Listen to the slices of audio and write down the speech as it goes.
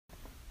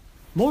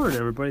Morning,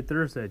 everybody.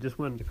 Thursday. Just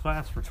went to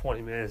class for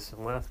 20 minutes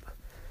and left.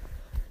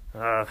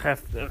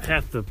 Half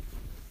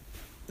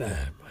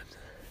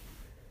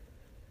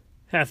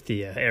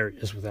the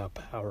areas without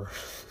power.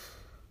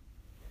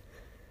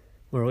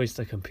 Or at least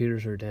the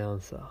computers are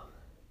down, so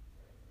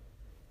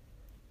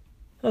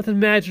nothing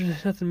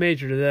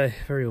major today.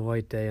 Very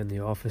light day in the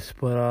office,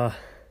 but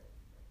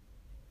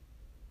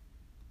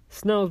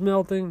snow's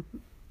melting.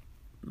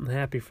 I'm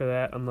happy for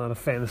that. I'm not a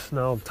fan of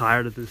snow. I'm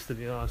tired of this, to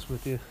be honest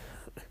with you.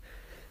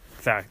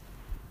 In fact,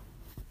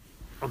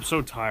 I'm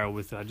so tired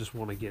with it. I just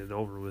want to get it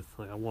over with.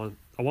 Like I want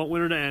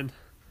winter to end.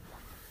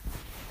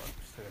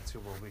 Still got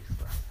 2 more weeks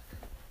left.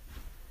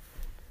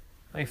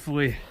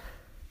 Thankfully,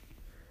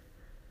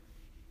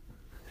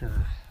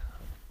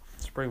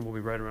 spring will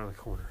be right around the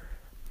corner.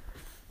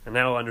 And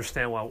now I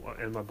understand why.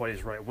 And my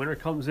buddy's right. Winter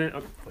comes in.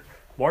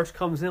 March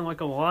comes in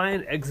like a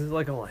lion, exits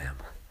like a lamb.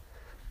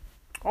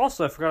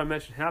 Also, I forgot to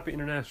mention Happy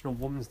International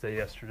Women's Day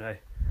yesterday.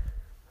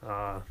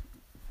 I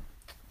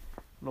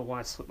don't know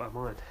why it slipped my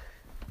mind.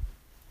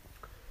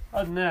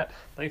 Other than that,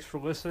 thanks for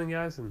listening,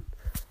 guys, and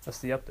that's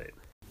the update.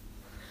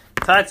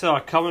 Tide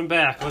Talk coming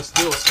back. Let's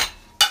do it.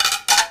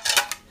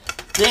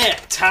 Yeah,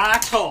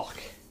 Tide Talk.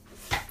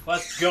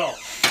 Let's go.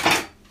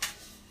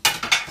 Oh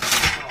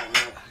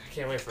man, I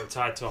can't wait for a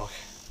Tide Talk.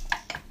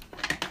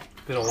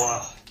 Been a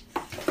while.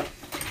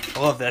 I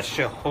love that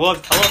show. I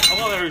love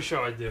every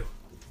show I do.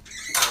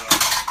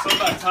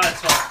 Something about Tide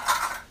Talk.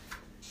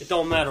 It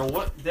don't matter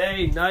what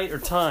day, night, or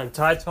time.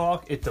 Tide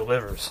Talk, it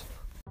delivers.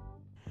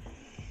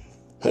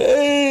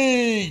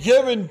 Hey,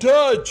 Kevin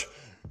Touch.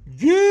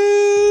 Good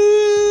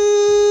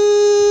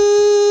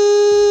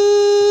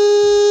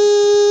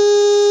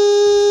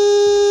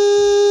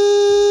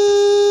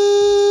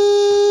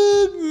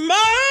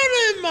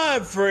morning, my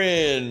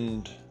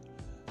friend.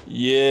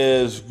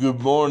 Yes, good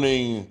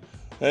morning.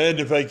 And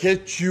if I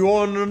catch you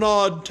on an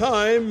odd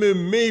time, it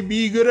may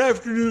be good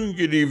afternoon,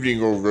 good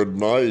evening, or good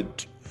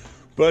night.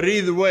 But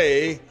either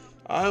way,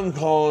 I'm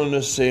calling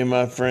to say,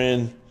 my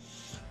friend,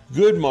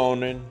 good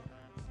morning.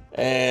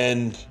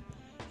 And,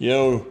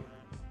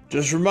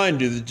 just remind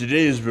you that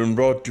today has been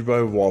brought to you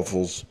by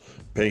Waffles.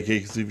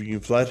 Pancakes leaving you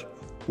flat.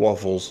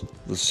 Waffles,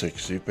 the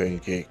sexy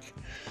pancake.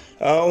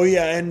 Oh,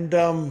 yeah, and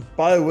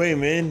by the way,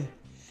 man,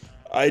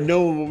 I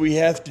know what we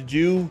have to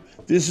do.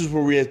 This is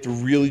where we have to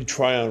really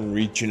try on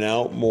reaching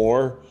out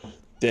more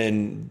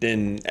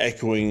than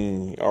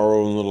echoing our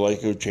own little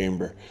echo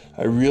chamber.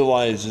 I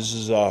realize this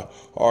is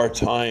our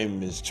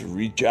time is to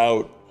reach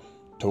out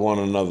to one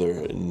another.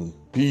 And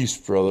peace,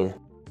 brother.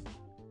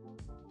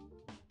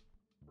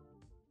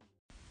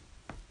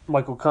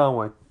 Michael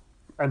Conway,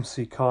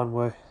 MC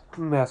Conway,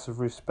 massive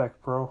respect,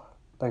 bro.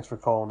 Thanks for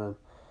calling in.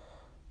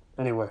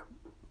 Anyway,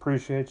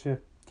 appreciate you.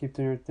 Keep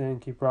doing your thing.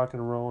 Keep rocking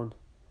and rolling.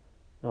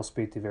 I'll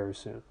speak to you very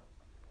soon.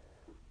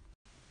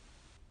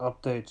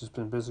 Update, just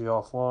been busy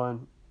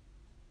offline.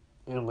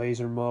 In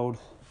laser mode.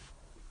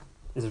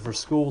 Is it for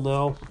school?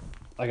 No.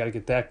 I gotta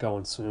get that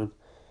going soon.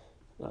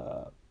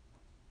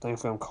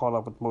 Thankfully I'm caught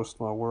up with most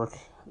of my work.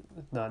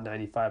 Not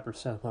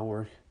 95% of my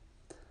work.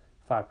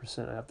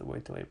 5% I have to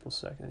wait till April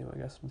 2nd. Anyway, I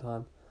got some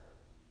time.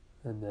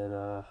 And then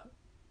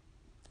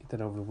get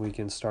that over the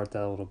weekend, start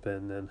that a little bit,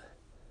 and then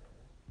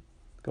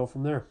go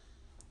from there.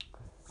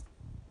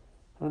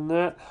 Other than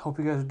that, hope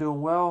you guys are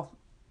doing well.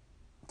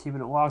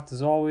 Keeping it locked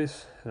as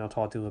always, and I'll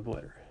talk to you a little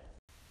bit later.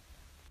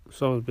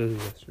 So I was busy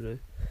yesterday.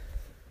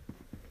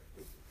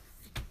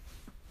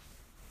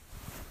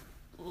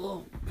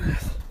 Oh,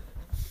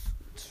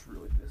 it's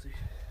really busy.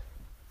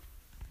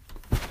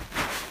 And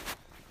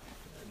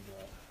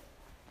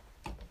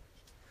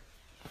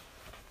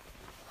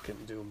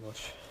couldn't do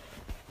much.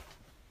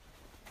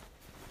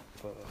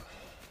 But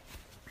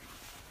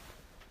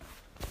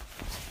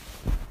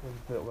I was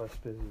a bit less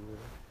busy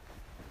today.